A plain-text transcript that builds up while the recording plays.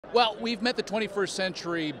Well, we've met the 21st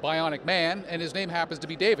century Bionic Man, and his name happens to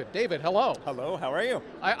be David. David, hello. Hello, how are you?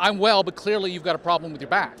 I'm well, but clearly you've got a problem with your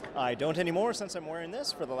back. I don't anymore since I'm wearing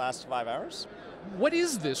this for the last 5 hours. What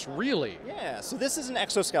is this, really? Yeah, so this is an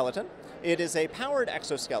exoskeleton. It is a powered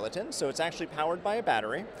exoskeleton, so it's actually powered by a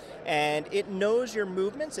battery, and it knows your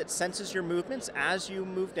movements, it senses your movements as you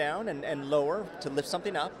move down and lower to lift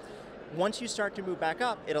something up. Once you start to move back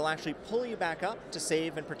up, it'll actually pull you back up to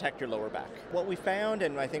save and protect your lower back. What we found,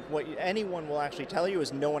 and I think what anyone will actually tell you,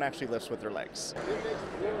 is no one actually lifts with their legs.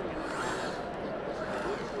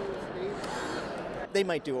 They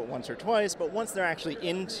might do it once or twice, but once they're actually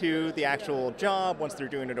into the actual job, once they're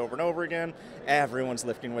doing it over and over again, everyone's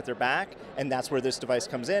lifting with their back, and that's where this device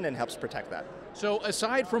comes in and helps protect that. So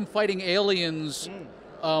aside from fighting aliens,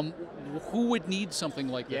 who would need something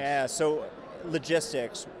like this? Yeah, so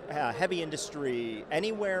logistics, heavy industry,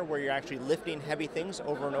 anywhere where you're actually lifting heavy things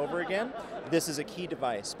over and over again, this is a key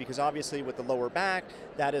device, because obviously with the lower back,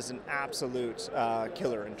 that is an absolute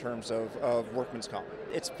killer in terms of workman's comp.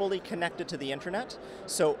 It's fully connected to the internet,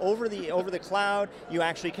 so over the cloud, you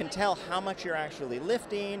actually can tell how much you're actually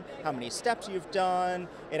lifting, how many steps you've done.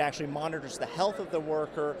 It actually monitors the health of the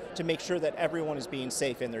worker to make sure that everyone is being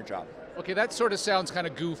safe in their job. Okay, that sort of sounds kind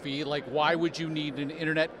of goofy, like why would you need an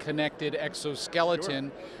internet-connected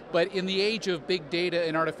exoskeleton? Sure. But in the age of big data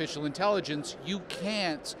and artificial intelligence, you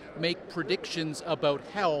can't make predictions about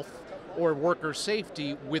health or worker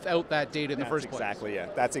safety without that data in the first place. That's exactly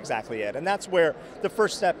it. That's exactly it. And that's where the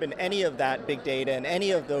first step in any of that big data and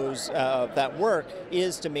any of those that work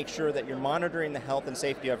is to make sure that you're monitoring the health and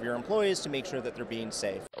safety of your employees to make sure that they're being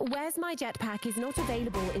safe. Where's My Jetpack is not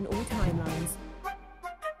available in all timelines.